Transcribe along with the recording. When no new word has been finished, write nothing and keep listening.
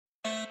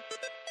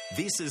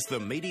This is the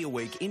Media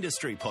Week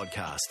Industry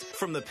Podcast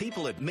from the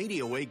people at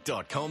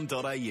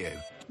MediaWeek.com.au.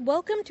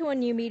 Welcome to a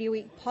new Media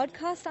Week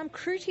podcast. I'm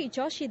Kruti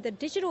Joshi, the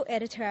digital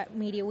editor at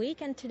Media Week,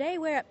 and today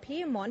we're at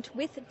Piermont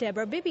with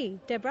Deborah Bibby.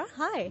 Deborah,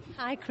 hi.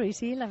 Hi,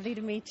 Kruti. Lovely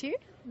to meet you.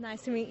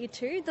 Nice to meet you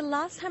too. The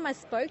last time I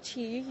spoke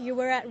to you, you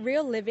were at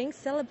Real Living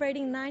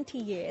celebrating 90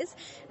 years,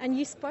 and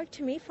you spoke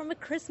to me from a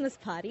Christmas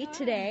party.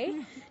 Today,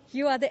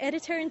 you are the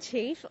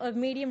editor-in-chief of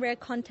Medium Rare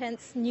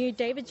Content's new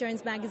David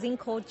Jones magazine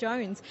called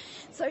Jones.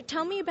 So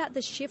tell me about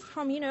the shift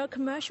from, a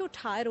commercial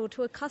title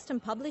to a custom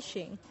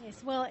publishing.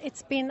 Yes, well,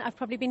 I've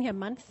probably been here a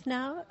month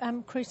now,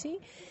 Kruti,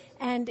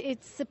 and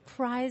it's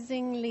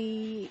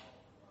surprisingly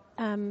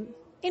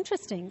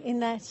interesting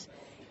in that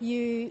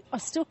you are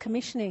still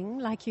commissioning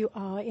like you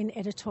are in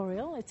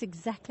editorial. It's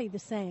exactly the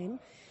same.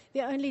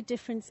 The only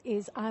difference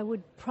is I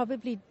would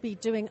probably be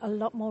doing a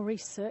lot more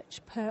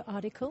research per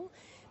article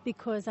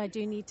because I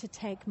do need to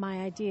take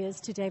my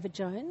ideas to David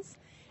Jones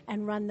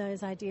and run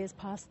those ideas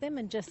past them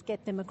and just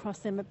get them across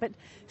them. But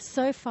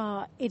so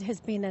far, it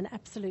has been an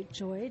absolute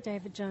joy.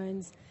 David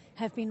Jones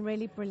have been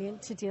really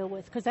brilliant to deal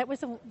with because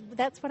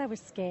that's what I was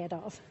scared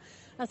of.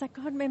 I was like,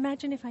 God,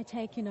 imagine if I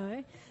take,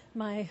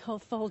 my whole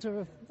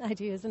folder of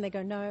ideas and they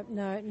go,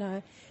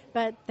 no.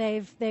 But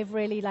they've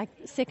really, like,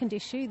 second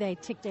issue, they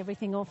ticked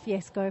everything off,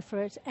 yes, go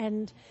for it.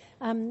 And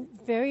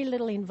very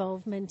little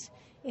involvement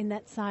in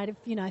that side of,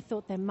 I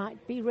thought they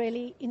might be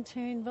really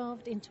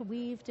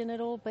interweaved in it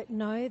all, but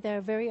no,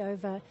 they're very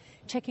over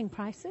checking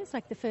prices.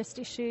 Like the first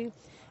issue,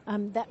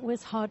 that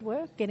was hard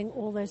work, getting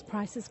all those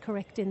prices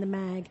correct in the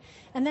mag.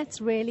 And that's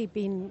really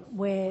been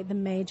where the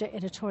major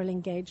editorial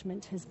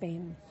engagement has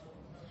been.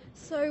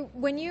 So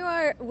when you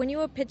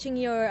were pitching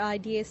your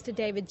ideas to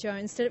David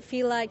Jones, did it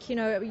feel like,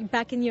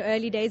 back in your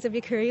early days of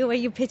your career where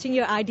you're pitching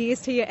your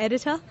ideas to your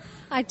editor?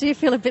 I do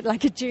feel a bit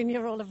like a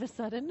junior all of a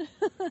sudden.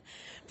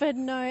 But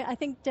no, I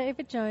think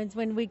David Jones,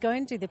 when we go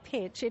and do the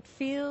pitch, it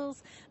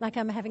feels like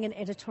I'm having an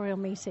editorial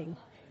meeting,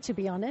 to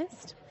be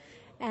honest.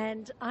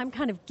 And I'm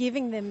kind of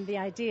giving them the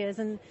ideas,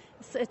 and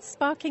it's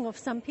sparking off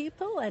some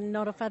people and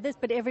not off others,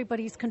 but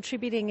everybody's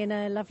contributing in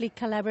a lovely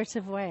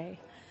collaborative way.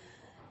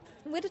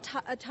 With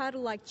a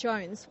title like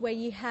Jones, where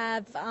you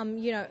have,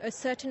 a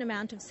certain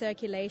amount of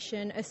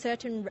circulation, a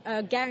certain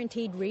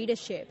guaranteed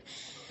readership,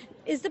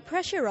 is the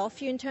pressure off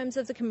you in terms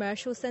of the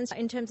commercial sense,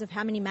 in terms of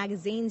how many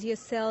magazines you're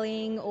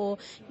selling or,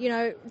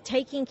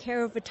 taking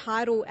care of a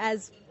title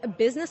as a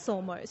business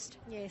almost?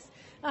 Yes.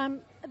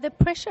 The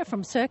pressure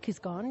from Cirque is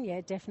gone,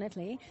 yeah,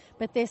 definitely.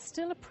 But there's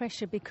still a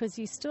pressure because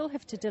you still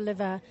have to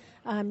deliver,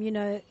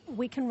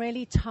 we can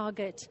really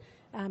target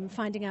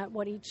finding out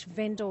what each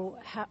vendor,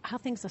 how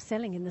things are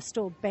selling in the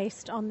store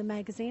based on the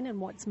magazine and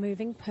what's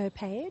moving per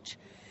page.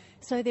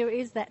 So there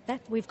is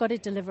that we've got to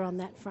deliver on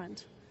that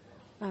front.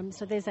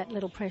 So there's that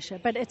little pressure.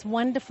 But it's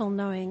wonderful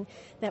knowing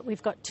that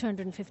we've got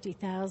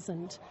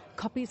 250,000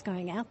 copies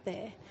going out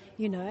there,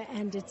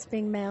 and it's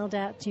being mailed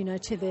out, to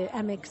the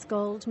Amex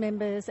Gold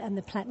members and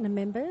the Platinum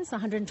members.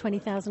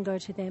 120,000 go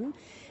to them.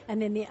 And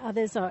then the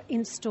others are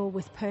in-store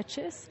with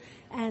purchase.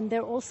 And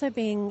they're also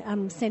being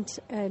sent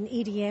an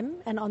EDM,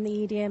 and on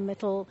the EDM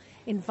it'll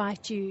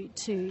invite you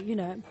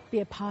to, be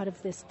a part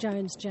of this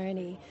Jones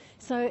journey.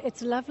 So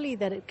it's lovely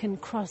that it can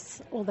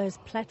cross all those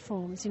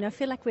platforms. I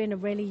feel like we're in a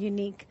really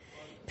unique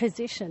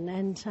position,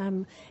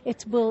 and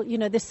it will,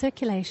 the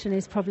circulation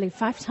is probably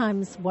 5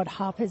 times what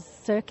Harpers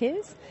Cirque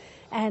is,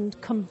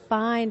 and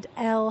combined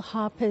Elle,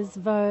 Harpers,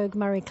 Vogue,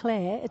 Marie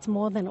Claire, it's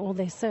more than all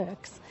their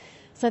Cirques.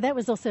 So that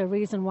was also a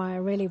reason why I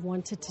really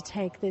wanted to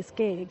take this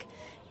gig,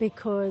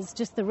 because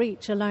just the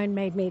reach alone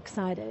made me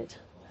excited.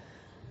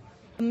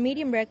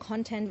 Medium Rare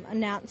Content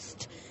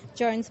announced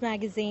Jones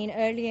magazine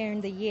earlier in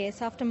the year.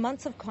 So after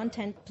months of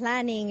content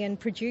planning and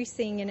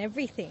producing and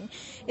everything,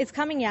 it's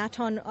coming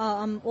out on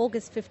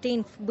August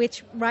 15th,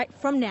 which right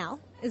from now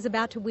is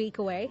about a week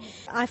away.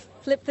 I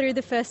flipped through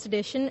the first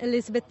edition,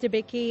 Elizabeth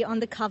Debicki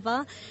on the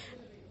cover.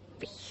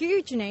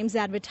 Huge names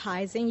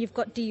advertising. You've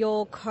got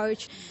Dior,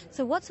 Coach.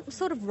 So what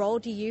sort of role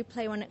do you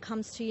play when it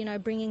comes to,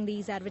 bringing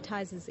these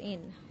advertisers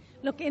in?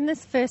 Look, in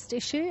this first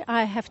issue,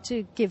 I have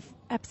to give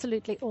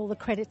absolutely all the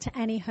credit to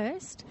Annie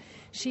Hurst.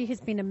 She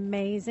has been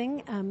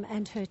amazing,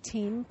 and her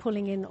team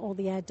pulling in all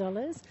the ad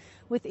dollars.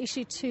 With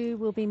issue 2,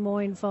 we'll be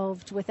more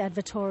involved with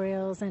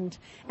advertorials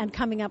and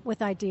coming up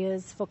with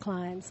ideas for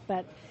clients.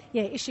 But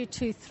yeah, issue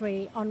 2,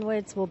 3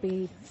 onwards will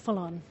be full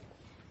on.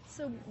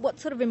 So what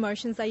sort of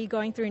emotions are you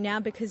going through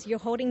now? Because you're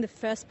holding the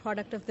first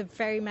product of the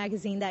very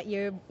magazine that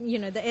you're,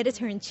 the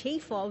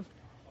editor-in-chief of.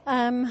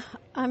 I'm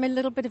a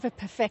little bit of a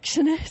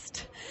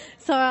perfectionist,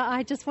 so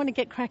I just want to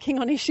get cracking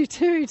on issue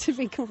 2, to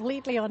be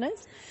completely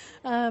honest.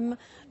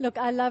 Look,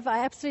 I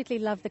absolutely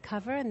love the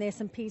cover, and there's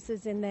some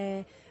pieces in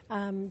there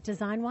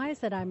design-wise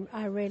that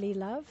I really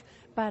love.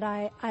 But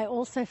I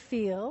also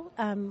feel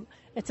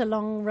it's a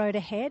long road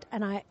ahead,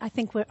 and I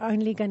think we're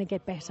only going to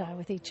get better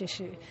with each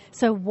issue.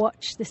 So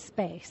watch the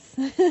space.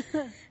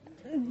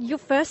 Your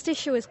first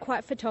issue is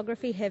quite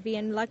photography heavy,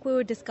 and like we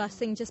were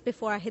discussing just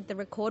before I hit the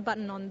record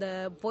button on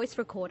the voice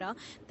recorder,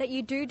 that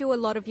you do a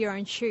lot of your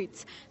own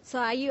shoots. So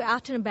are you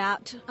out and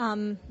about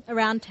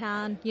around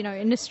town,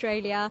 in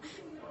Australia,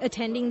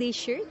 attending these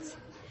shoots?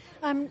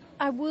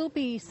 I will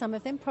be some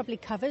of them, probably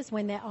covers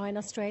when they are in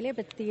Australia,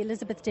 but the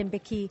Elizabeth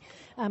Dembicki,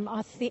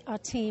 our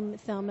team,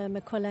 Thelma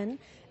McQuillan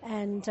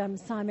and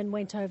Simon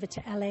went over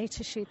to LA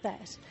to shoot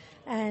that.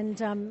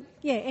 And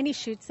any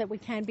shoots that we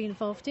can be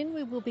involved in,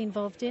 we will be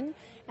involved in.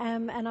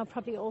 And I'll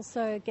probably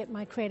also get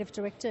my creative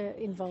director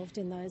involved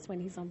in those when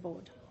he's on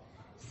board.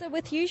 So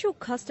with usual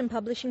custom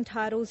publishing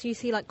titles, you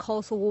see like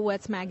Coles or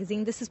Woolworths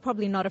magazine, this is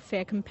probably not a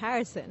fair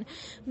comparison,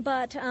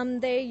 but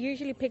they're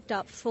usually picked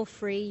up for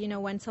free,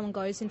 when someone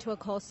goes into a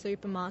Coles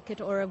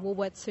supermarket or a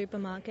Woolworths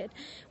supermarket.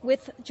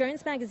 With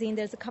Jones magazine,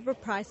 there's a cover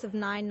price of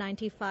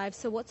 $9.95,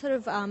 so what sort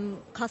of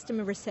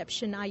customer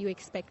reception are you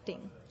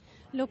expecting?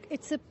 Look,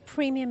 it's a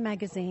premium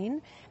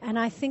magazine, and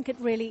I think it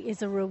really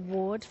is a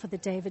reward for the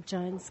David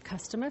Jones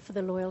customer, for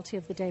the loyalty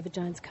of the David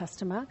Jones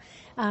customer.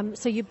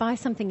 So you buy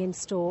something in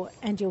store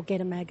and you'll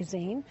get a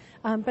magazine.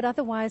 But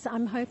otherwise,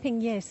 I'm hoping,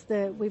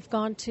 we've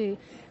gone to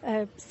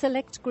a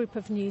select group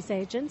of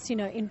newsagents,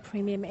 in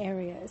premium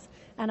areas,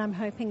 and I'm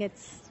hoping it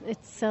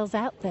sells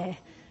out there.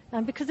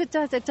 Because it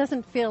does. It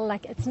doesn't feel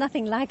like, it's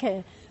nothing like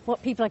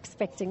what people are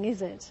expecting,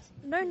 is it?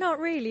 No, not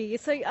really.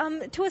 So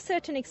to a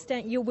certain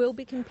extent, you will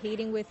be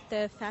competing with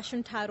the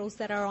fashion titles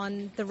that are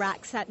on the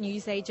racks at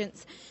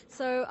newsagents.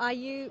 So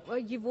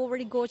you've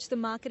already gorged the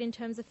market in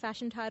terms of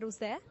fashion titles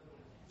there?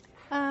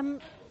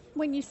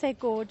 When you say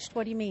gorged,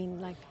 what do you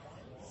mean?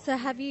 So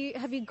have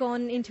you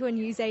gone into a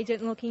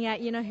newsagent looking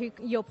at, who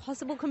your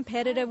possible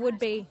competitor would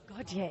be?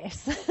 God,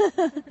 yes.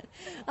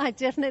 I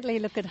definitely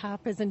look at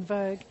Harpers and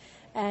Vogue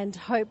and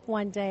hope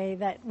one day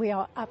that we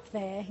are up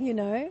there,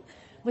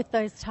 with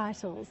those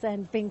titles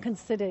and being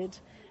considered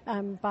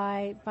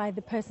by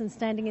the person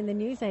standing in the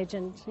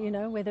newsagent,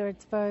 whether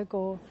it's Vogue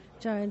or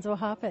Jones or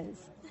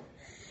Harpers.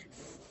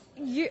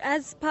 You,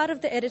 as part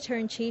of the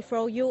editor-in-chief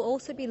role, you'll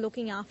also be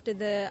looking after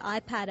the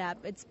iPad app.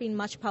 It's been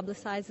much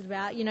publicised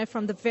about,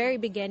 from the very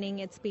beginning.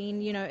 It's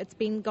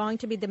been going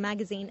to be the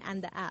magazine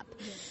and the app.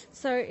 Yes.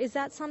 So is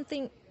that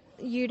something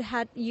you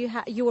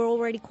were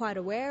already quite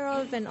aware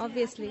of? And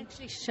obviously, I can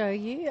actually show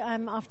you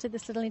after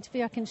this little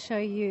interview. I can show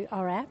you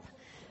our app.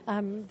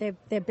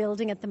 They're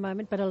building at the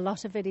moment, but a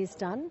lot of it is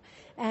done.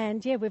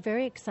 And we're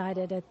very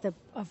excited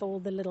of all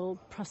the little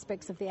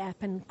prospects of the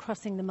app and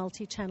crossing the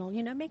multi-channel,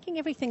 making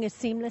everything as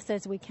seamless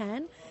as we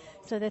can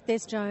so that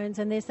there's Jones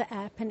and there's the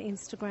app and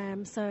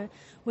Instagram. So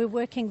we're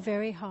working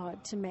very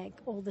hard to make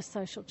all the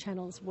social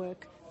channels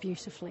work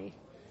beautifully.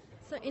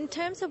 So in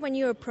terms of when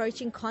you're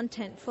approaching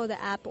content for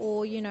the app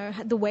or,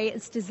 the way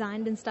it's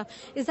designed and stuff,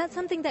 is that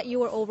something that you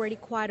were already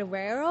quite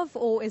aware of,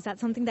 or is that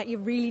something that you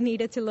really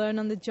needed to learn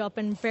on the job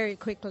and very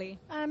quickly?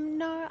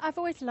 No, I've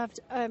always loved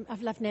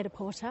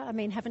Net-a-Porter. I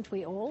mean, haven't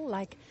we all?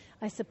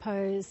 I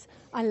suppose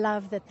I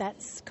love that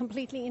that's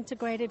completely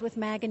integrated with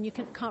Mag and you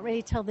can't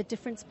really tell the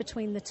difference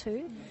between the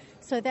two.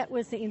 So that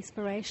was the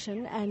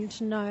inspiration. And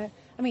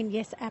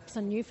yes, apps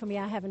are new for me.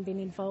 I haven't been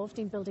involved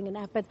in building an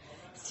app. But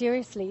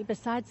seriously,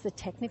 besides the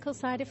technical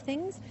side of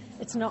things,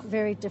 it's not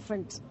very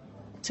different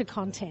to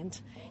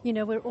content.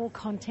 We're all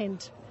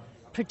content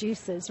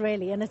producers,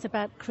 really, and it's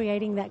about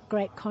creating that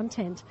great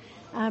content.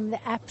 The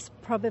apps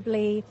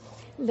probably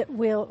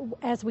will,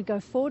 as we go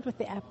forward with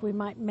the app, we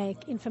might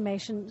make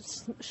information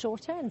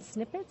shorter and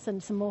snippets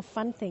and some more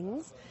fun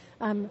things.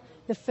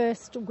 The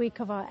first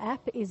week of our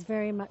app is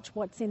very much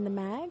what's in the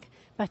mag,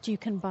 but you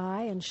can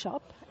buy and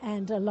shop,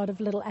 and a lot of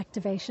little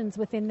activations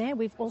within there.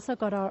 We've also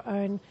got our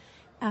own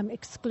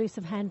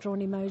exclusive hand-drawn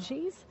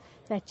emojis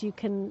that you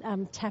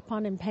can tap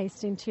on and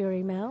paste into your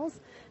emails.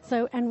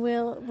 So, and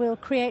we'll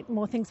create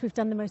more things. We've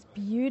done the most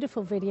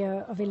beautiful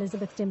video of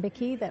Elizabeth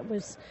Dembicki that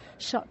was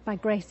shot by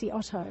Gracie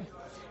Otto.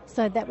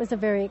 So that was a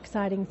very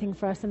exciting thing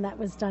for us, and that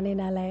was done in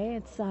LA.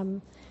 It's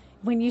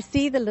when you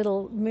see the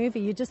little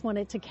movie, you just want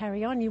it to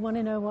carry on. You want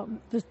to know what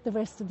the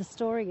rest of the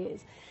story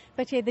is.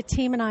 But the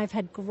team and I have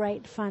had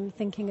great fun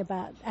thinking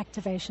about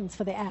activations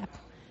for the app.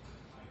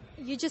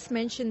 You just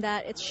mentioned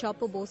that it's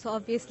shoppable, so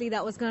obviously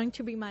that was going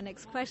to be my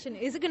next question.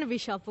 Is it going to be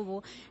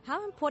shoppable?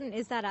 How important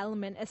is that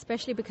element,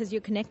 especially because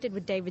you're connected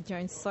with David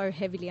Jones so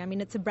heavily? I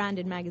mean, it's a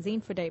branded magazine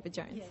for David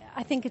Jones. Yeah,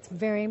 I think it's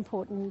very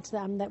important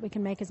that we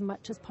can make as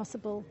much as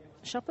possible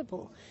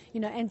shoppable.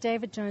 And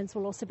David Jones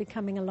will also be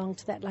coming along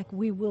to that.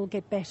 We will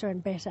get better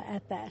and better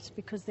at that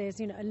because there's,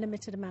 a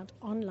limited amount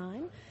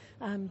online,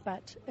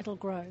 but it'll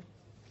grow.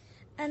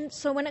 And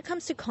so when it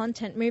comes to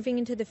content, moving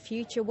into the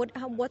future,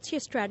 what's your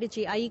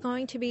strategy? Are you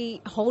going to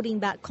be holding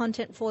back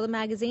content for the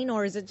magazine,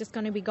 or is it just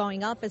going to be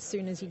going up as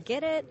soon as you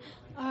get it?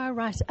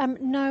 Right.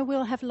 No,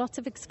 we'll have lots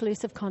of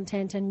exclusive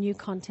content and new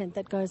content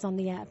that goes on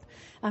the app.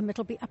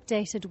 It'll be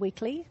updated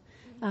weekly.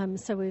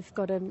 So we've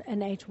got an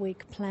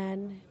 8-week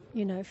plan,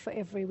 for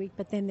every week.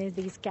 But then there's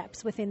these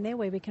gaps within there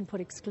where we can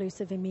put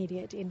exclusive,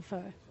 immediate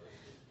info.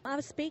 I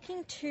was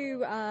speaking to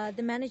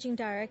the managing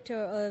director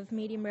of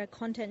Medium Rare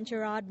Content,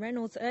 Gerard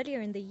Reynolds,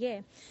 earlier in the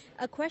year.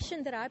 A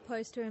question that I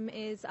posed to him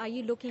is, are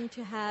you looking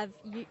to have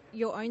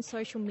your own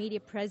social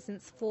media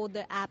presence for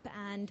the app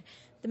and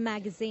the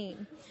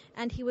magazine?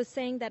 And he was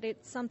saying that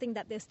it's something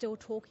that they're still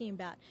talking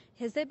about.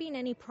 Has there been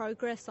any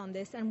progress on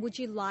this, and would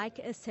you like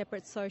a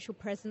separate social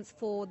presence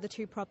for the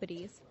two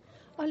properties?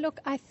 Oh, look,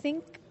 I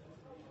think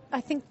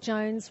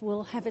Jones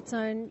will have its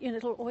own,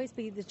 it'll always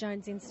be the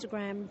Jones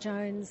Instagram,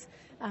 Jones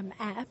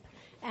app,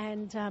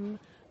 and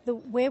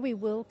where we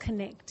will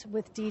connect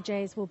with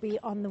DJs will be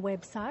on the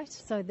website,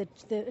 so that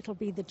it'll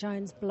be the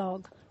Jones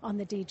blog on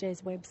the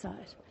DJ's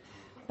website.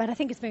 But I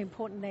think it's very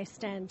important they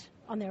stand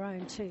on their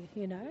own too,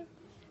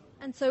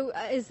 And so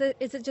is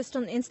it just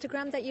on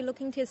Instagram that you're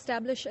looking to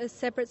establish a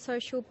separate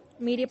social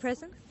media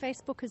presence?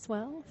 Facebook as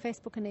well,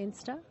 Facebook and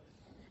Insta.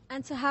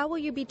 And so how will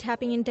you be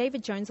tapping in?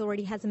 David Jones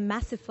already has a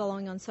massive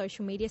following on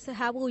social media, so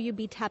how will you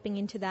be tapping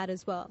into that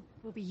as well?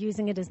 We'll be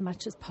using it as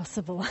much as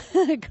possible,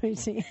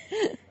 Chrissy.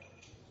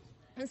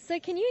 So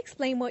can you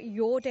explain what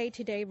your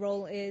day-to-day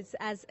role is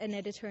as an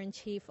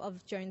editor-in-chief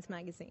of Jones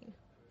Magazine?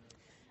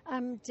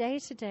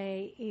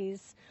 Day-to-day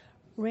is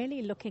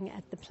really looking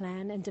at the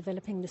plan and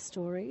developing the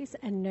stories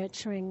and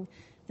nurturing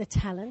the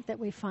talent that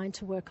we find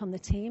to work on the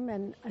team.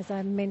 And as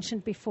I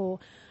mentioned before,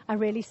 I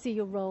really see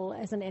your role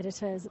as an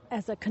editor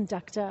as a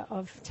conductor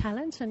of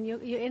talent, and you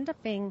end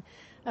up being,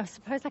 I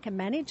suppose, like a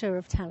manager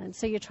of talent.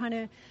 So you're trying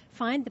to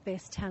find the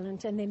best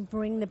talent and then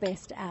bring the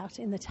best out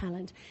in the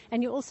talent.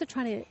 And you're also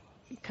trying to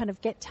kind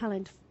of get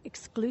talent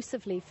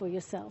exclusively for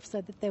yourself so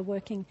that they're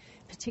working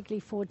particularly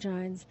for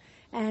Jones.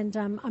 And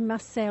I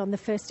must say, on the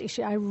first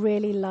issue, I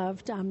really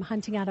loved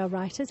hunting out our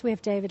writers. We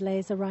have David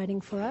Laser writing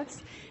for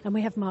us, and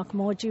we have Mark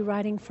Mordew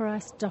writing for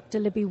us, Dr.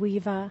 Libby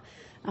Weaver,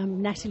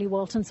 Natalie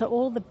Walton. So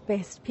all the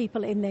best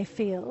people in their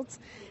fields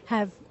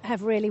have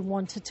really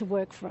wanted to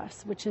work for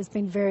us, which has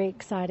been very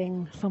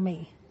exciting for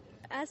me.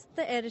 As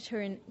the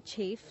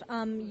editor-in-chief,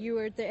 you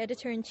were the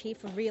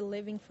editor-in-chief of Real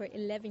Living for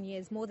 11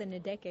 years, more than a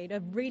decade,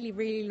 a really,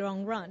 really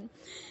long run.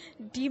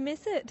 Do you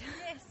miss it?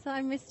 Yes,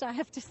 I missed it, I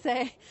have to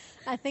say.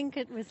 I think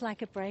it was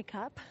like a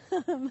breakup.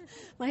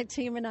 My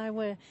team and I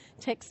were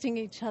texting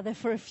each other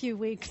for a few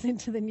weeks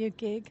into the new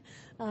gig,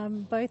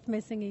 both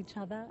missing each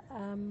other.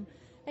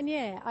 And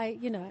yeah,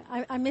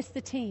 I miss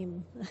the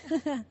team.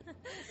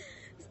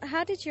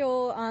 How did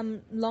your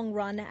long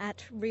run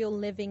at Real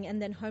Living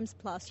and then Homes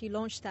Plus, you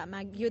launched that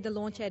you're the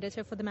launch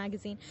editor for the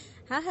magazine.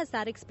 How has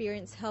that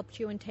experience helped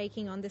you in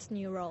taking on this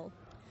new role?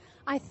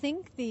 I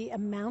think the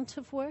amount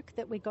of work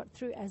that we got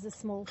through as a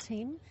small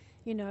team,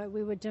 we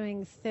were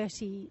doing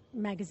 30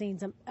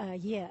 magazines a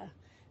year.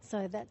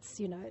 So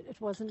that's, it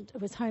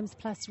was Homes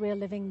Plus, Real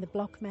Living, the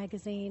Block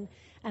magazine,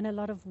 and a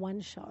lot of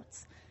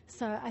one-shots.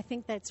 So I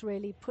think that's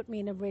really put me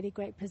in a really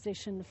great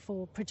position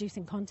for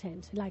producing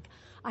content.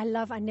 I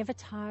never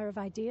tire of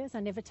ideas. I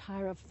never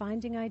tire of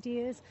finding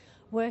ideas.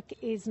 Work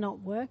is not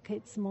work.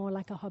 It's more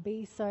like a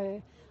hobby.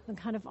 So I'm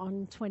kind of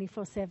on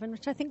 24/7,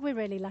 which I think we're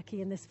really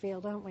lucky in this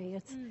field, aren't we?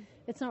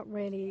 It's not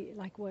really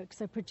like work.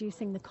 So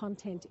producing the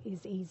content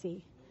is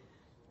easy.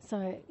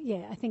 So,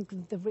 yeah, I think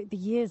the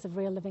years of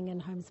Real Living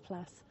and Homes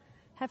Plus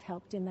have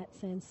helped in that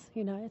sense.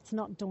 It's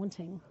not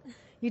daunting.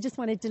 You just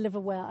want to deliver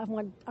well.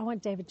 I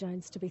want David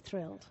Jones to be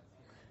thrilled.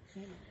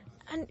 Yeah.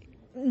 And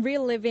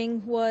Real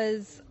Living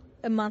was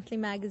a monthly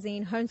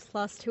magazine, Homes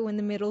Plus too in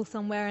the middle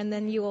somewhere, and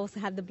then you also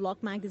had the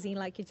Block magazine,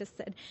 like you just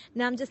said.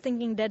 Now I'm just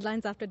thinking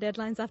deadlines after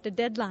deadlines after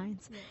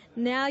deadlines. Yeah.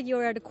 Now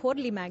you're at a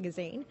quarterly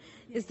magazine.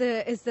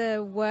 Yeah. Is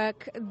the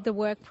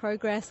work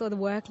progress or the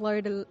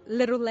workload a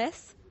little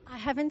less? I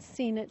haven't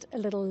seen it a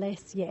little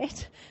less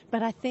yet,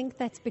 but I think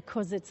that's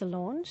because it's a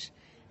launch.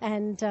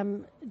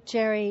 And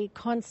Jerry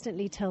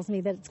constantly tells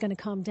me that it's going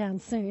to calm down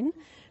soon.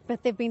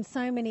 But there have been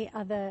so many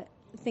other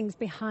things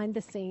behind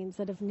the scenes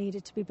that have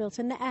needed to be built.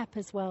 And the app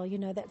as well,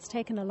 that's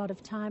taken a lot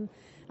of time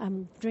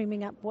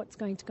dreaming up what's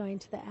going to go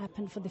into the app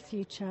and for the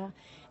future.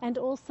 And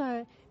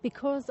also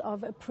because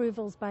of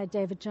approvals by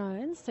David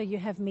Jones, so you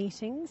have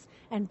meetings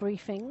and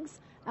briefings.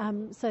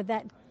 So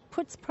that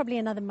puts probably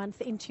another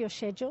month into your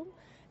schedule.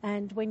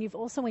 And when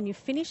you've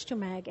finished your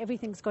mag,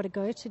 everything's got to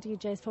go to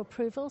DJs for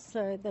approval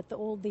so that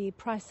all the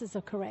prices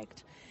are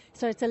correct.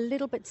 So it's a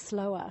little bit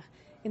slower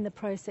in the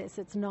process.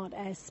 It's not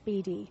as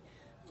speedy.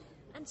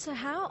 And so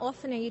how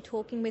often are you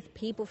talking with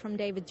people from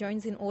David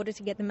Jones in order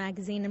to get the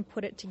magazine and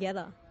put it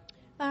together?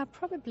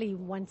 Probably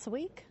once a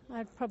week.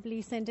 I'd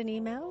probably send an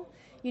email.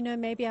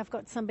 Maybe I've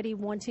got somebody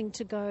wanting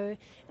to go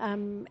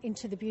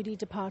into the beauty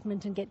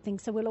department and get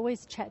things. So we'll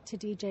always chat to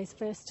DJs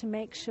first to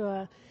make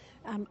sure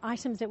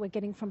items that we're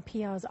getting from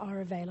PRs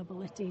are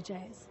available at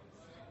DJs.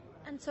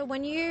 And so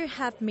when you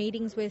have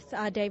meetings with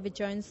David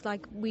Jones,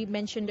 like we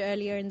mentioned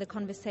earlier in the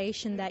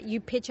conversation, that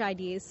you pitch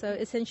ideas. So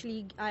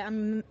essentially,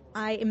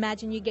 I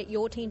imagine you get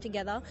your team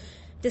together,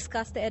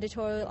 discuss the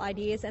editorial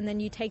ideas, and then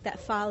you take that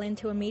file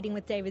into a meeting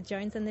with David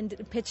Jones and then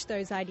pitch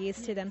those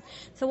ideas to them.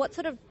 So what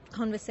sort of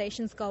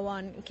conversations go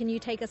on? Can you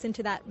take us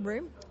into that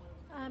room?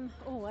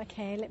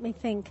 Okay, let me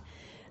think.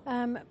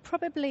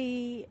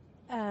 Probably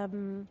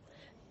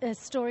a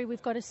story.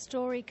 We've got a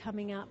story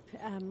coming up.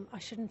 I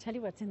shouldn't tell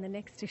you what's in the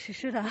next issue,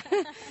 should I?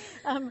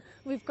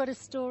 We've got a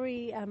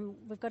story.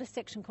 We've got a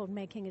section called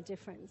Making a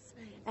Difference,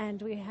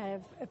 and we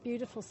have a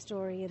beautiful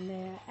story in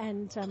there.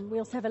 And we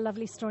also have a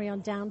lovely story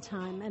on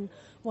downtime and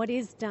what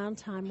is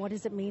downtime. What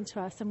does it mean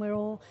to us? And we're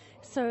all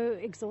so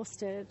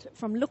exhausted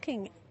from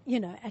looking,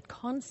 at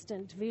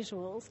constant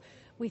visuals.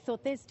 We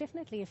thought there's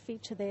definitely a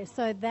feature there.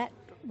 So that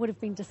would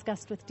have been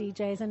discussed with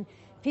DJs, and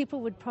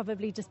people would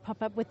probably just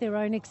pop up with their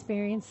own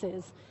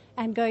experiences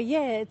and go,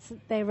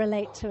 they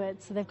relate to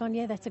it. So they've gone,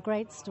 that's a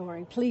great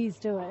story, please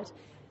do it.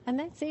 And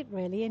that's it,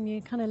 really, and you're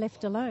kind of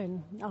left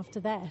alone after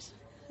that.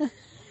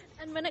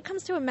 And when it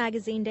comes to a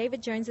magazine,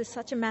 David Jones is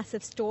such a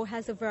massive store,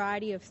 has a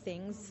variety of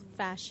things,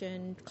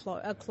 fashion,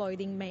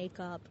 clothing,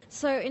 makeup.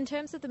 So in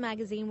terms of the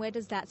magazine, where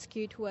does that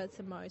skew towards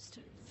the most?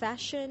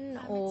 Fashion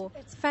or...?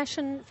 It's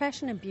fashion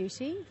and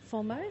beauty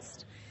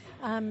foremost.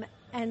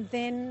 And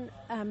then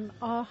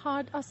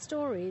our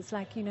stories,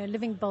 like,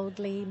 living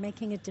boldly,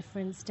 making a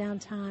difference,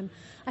 downtime.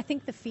 I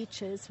think the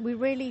features, we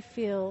really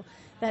feel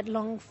that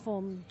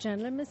long-form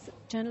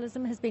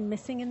journalism has been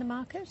missing in the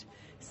market.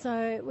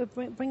 So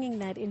we're bringing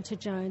that into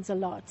Jones a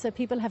lot. So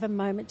people have a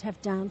moment to have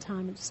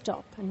downtime and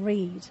stop and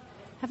read.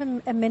 Have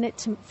a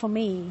minute for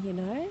me,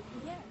 Yeah.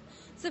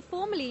 So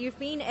formerly you've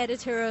been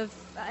editor of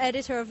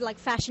like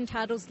fashion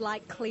titles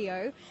like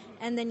Clio,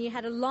 and then you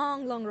had a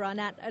long run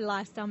at a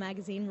lifestyle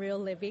magazine, Real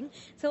Living.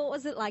 So what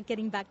was it like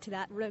getting back to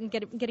that,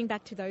 getting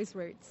back to those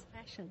roots?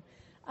 Fashion.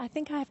 I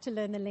think I have to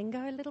learn the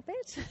lingo a little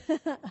bit.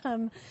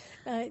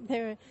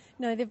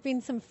 There've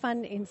been some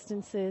fun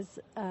instances,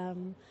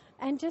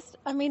 and just,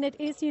 it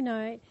is,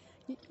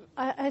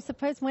 I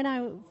suppose when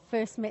I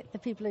first met the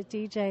people at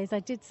DJs, I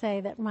did say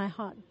that my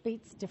heart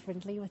beats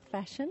differently with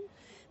fashion.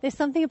 There's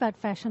something about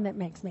fashion that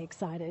makes me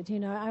excited.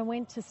 I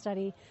went to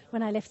study,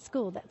 when I left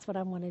school, that's what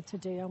I wanted to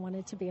do. I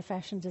wanted to be a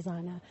fashion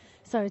designer.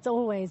 So it's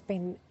always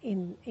been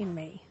in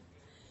me.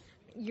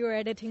 You're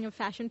editing a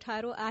fashion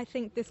title. I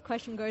think this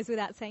question goes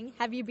without saying.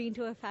 Have you been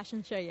to a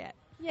fashion show yet?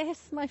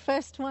 Yes, my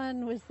first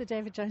one was the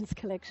David Jones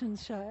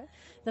Collections show,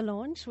 the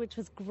launch, which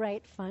was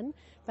great fun.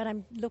 But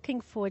I'm looking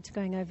forward to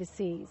going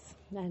overseas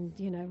and,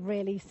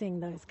 really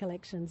seeing those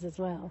collections as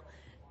well.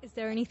 Is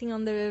there anything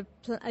on the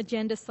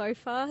agenda so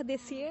far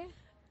this year?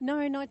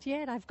 No, not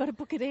yet. I've got to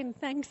book it in.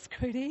 Thanks,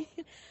 Crudy.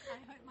 I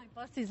hope my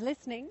boss is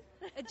listening.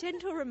 A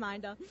gentle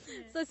reminder.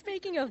 Yeah. So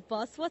speaking of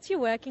boss, what's your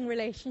working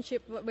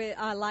relationship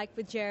like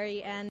with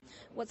Jerry, and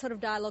what sort of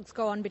dialogues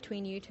go on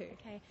between you two?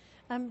 Okay.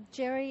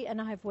 Jerry and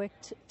I have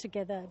worked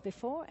together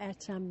before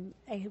at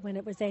when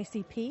it was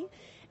ACP,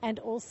 and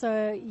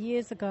also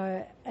years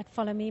ago at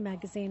Follow Me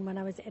magazine when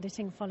I was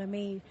editing Follow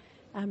Me.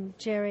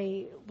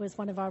 Jerry was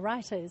one of our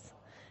writers.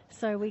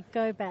 So we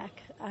go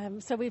back.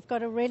 So we've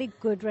got a really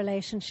good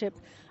relationship.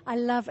 I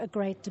love a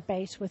great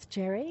debate with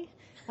Jerry.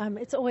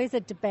 It's always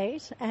a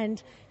debate,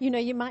 and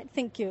you might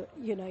think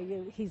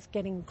he's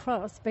getting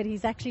cross, but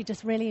he's actually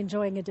just really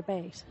enjoying a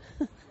debate.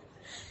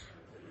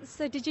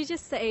 So did you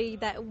just say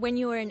that when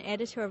you were an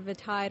editor of a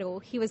title,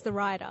 he was the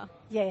writer?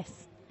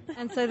 Yes.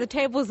 And so the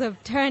tables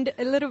have turned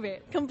a little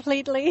bit.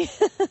 Completely.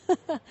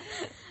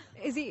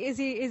 Is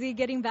he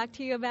getting back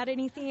to you about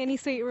anything? Any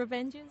sweet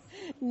revenges?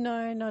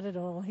 No, not at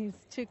all. He's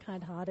too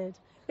kind-hearted.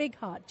 Big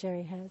heart,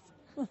 Jerry has.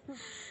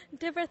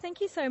 Deborah,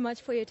 thank you so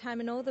much for your time,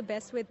 and all the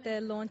best with the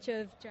launch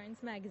of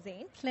Jones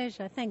Magazine.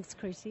 Pleasure. Thanks,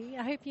 Chrissy.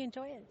 I hope you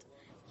enjoy it.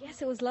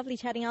 Yes, it was lovely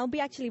chatting. I'll be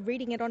actually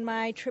reading it on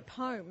my trip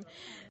home.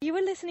 You were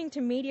listening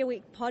to Media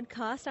Week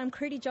podcast. I'm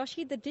Kruti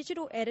Joshi, the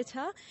digital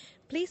editor.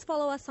 Please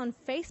follow us on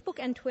Facebook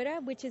and Twitter,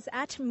 which is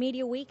at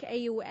Media Week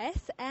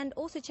AUS, and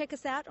also check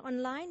us out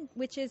online,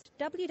 which is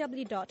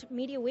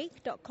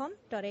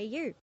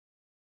www.mediaweek.com.au.